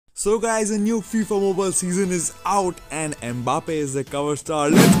So guys, a new FIFA Mobile season is out and Mbappe is the cover star.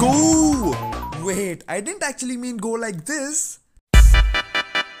 Let's go! Wait, I didn't actually mean go like this.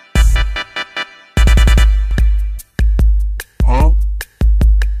 Huh?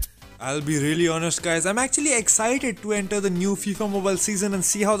 I'll be really honest guys, I'm actually excited to enter the new FIFA Mobile season and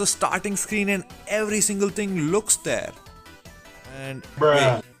see how the starting screen and every single thing looks there. And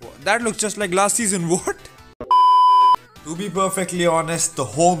wait, that looks just like last season, what? To be perfectly honest, the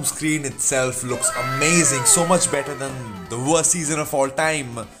home screen itself looks amazing, so much better than the worst season of all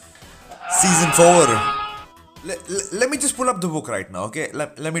time, Season 4. Let me just pull up the book right now, okay?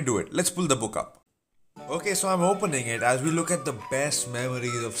 Let me do it. Let's pull the book up. Okay, so I'm opening it as we look at the best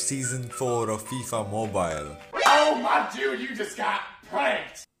memories of Season 4 of FIFA Mobile. Oh my dude, you just got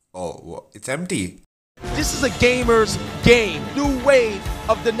pranked! Oh, it's empty. This is a gamer's game. New wave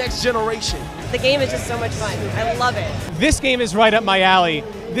of the next generation. The game is just so much fun. I love it. This game is right up my alley.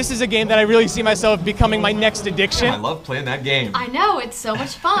 This is a game that I really see myself becoming my next addiction. I love playing that game. I know, it's so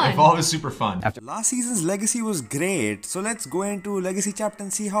much fun. Evolve is super fun. Last season's Legacy was great, so let's go into Legacy chapter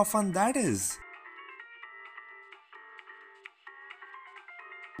and see how fun that is.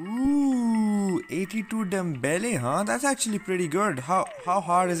 Ooh, 82 Dembele, huh? That's actually pretty good. How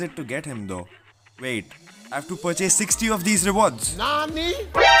hard is it to get him though? Wait, I have to purchase 60 of these rewards. Nani?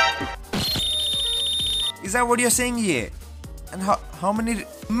 Is that what you're saying, yeah? And how many?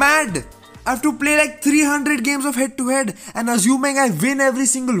 Mad! I have to play like 300 games of head-to-head, and assuming I win every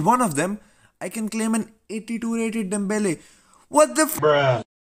single one of them, I can claim an 82 rated Dembele. What the f?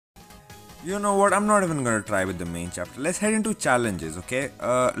 You know what? I'm not even gonna try with the main chapter. Let's head into challenges, okay?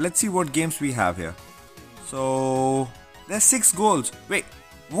 Let's see what games we have here. So there's 6 goals. Wait,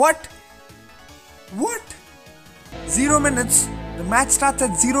 what? What? 0 minutes. The match starts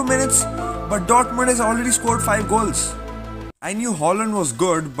at 0 minutes, but Dortmund has already scored 5 goals. I knew Holland was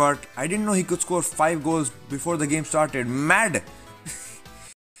good, but I didn't know he could score 5 goals before the game started. Mad!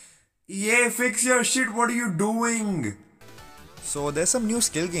 Yeah, fix your shit. What are you doing? So there's some new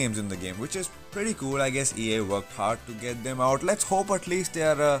skill games in the game, which is pretty cool. I guess EA worked hard to get them out. Let's hope at least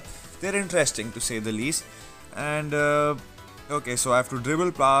they're interesting to say the least. And okay, so I have to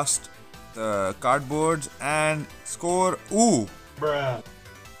dribble past the cardboards and score. Ooh!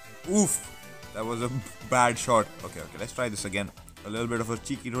 Oof! That was a bad shot. Okay, let's try this again. A little bit of a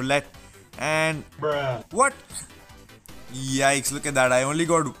cheeky roulette. And what? Yikes, look at that. I only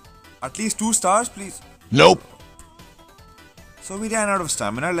got at least 2 stars, please. Nope. So we ran out of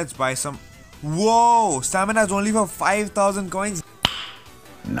stamina. Let's buy some. Whoa! Stamina is only for 5,000 coins.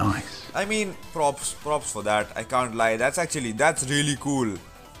 Nice. I mean, props for that. I can't lie. That's really cool.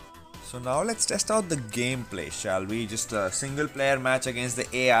 So now let's test out the gameplay, shall we? Just a single player match against the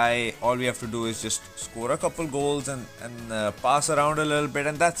AI. All we have to do is just score a couple goals and pass around a little bit,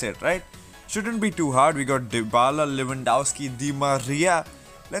 and that's it, right? Shouldn't be too hard. We got Dybala, Lewandowski, Di Maria.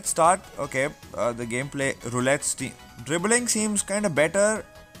 Let's start. Okay, the gameplay roulette dribbling seems kind of better,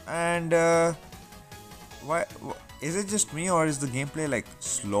 and why is it just me or is the gameplay like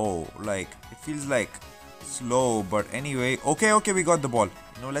slow? Like it feels like slow, but anyway. Okay, we got the ball.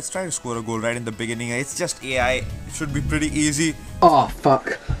 Now let's try to score a goal right in the beginning. It's just AI. It should be pretty easy. Oh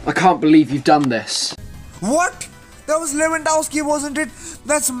fuck! I can't believe you've done this. What? That was Lewandowski, wasn't it?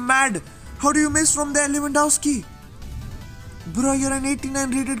 That's mad. How do you miss from there, Lewandowski? Bro, you're an 89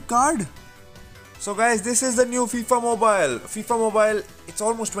 rated card. So guys, this is the new FIFA Mobile. FIFA Mobile, it's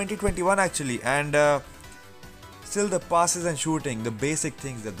almost 2021 actually, and still the passes and shooting, the basic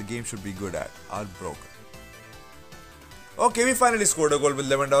things that the game should be good at, are broken. Okay, we finally scored a goal with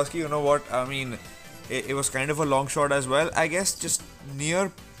Lewandowski. You know what? I mean, it was kind of a long shot as well. I guess just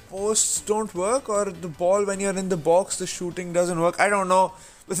near posts don't work, or the ball when you're in the box, the shooting doesn't work. I don't know,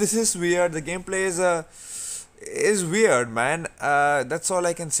 but this is weird. The gameplay is weird, man. That's all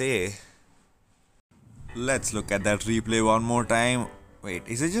I can say. Let's look at that replay one more time. Wait,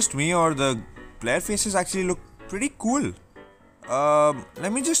 is it just me or the player faces actually look pretty cool?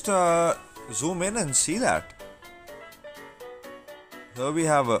 Let me just zoom in and see that. Here we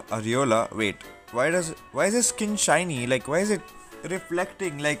have Areola. Wait, why is his skin shiny? Like, why is it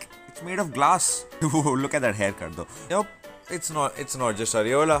reflecting? Like it's made of glass. Look at that haircut though. Nope, it's not just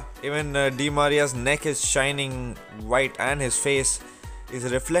Areola. Even Di Maria's neck is shining white and his face is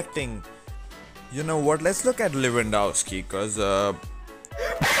reflecting. You know what? Let's look at Lewandowski, cause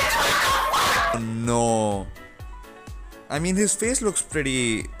no. I mean, his face looks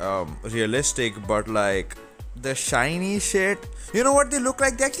pretty realistic, but like the shiny shit. You know what they look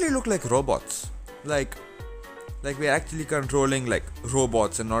like? They actually look like robots. Like we're actually controlling like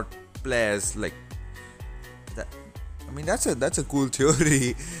robots and not players like that. I mean, that's a cool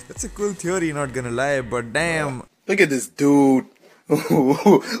theory. That's a cool theory, not gonna lie, but damn. Look at this dude.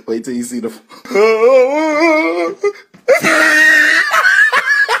 Wait till you see the.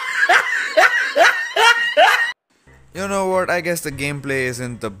 You know what? I guess the gameplay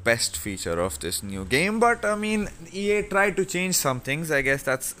isn't the best feature of this new game, but I mean, EA tried to change some things. I guess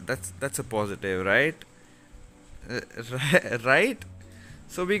that's a positive, right? Right?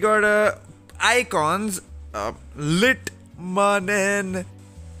 So we got icons, lit manin.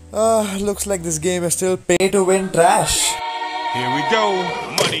 Looks like this game is still pay to win trash. Here we go.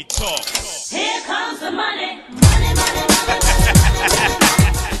 Money talk. Here comes the money. Money, money, money.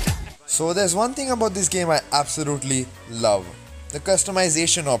 So there's one thing about this game I absolutely love. The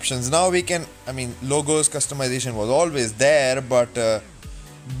customization options. Now we can, I mean, logos customization was always there, but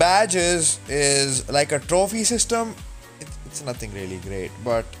badges is like a trophy system. It's nothing really great,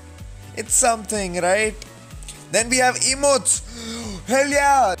 but it's something, right? Then we have emotes. Hell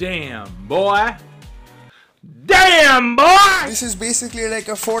yeah! Damn, boy. Damn, boy! This is basically like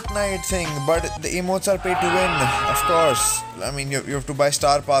a Fortnite thing, but the emotes are pay to win, of course. I mean, you have to buy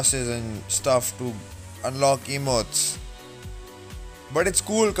star passes and stuff to unlock emotes. But it's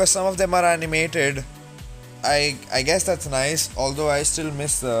cool because some of them are animated. I guess that's nice, although I still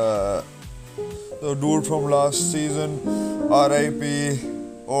miss the dude from last season. RIP,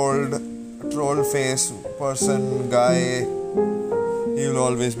 old troll face person guy. He'll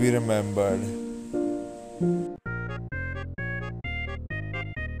always be remembered.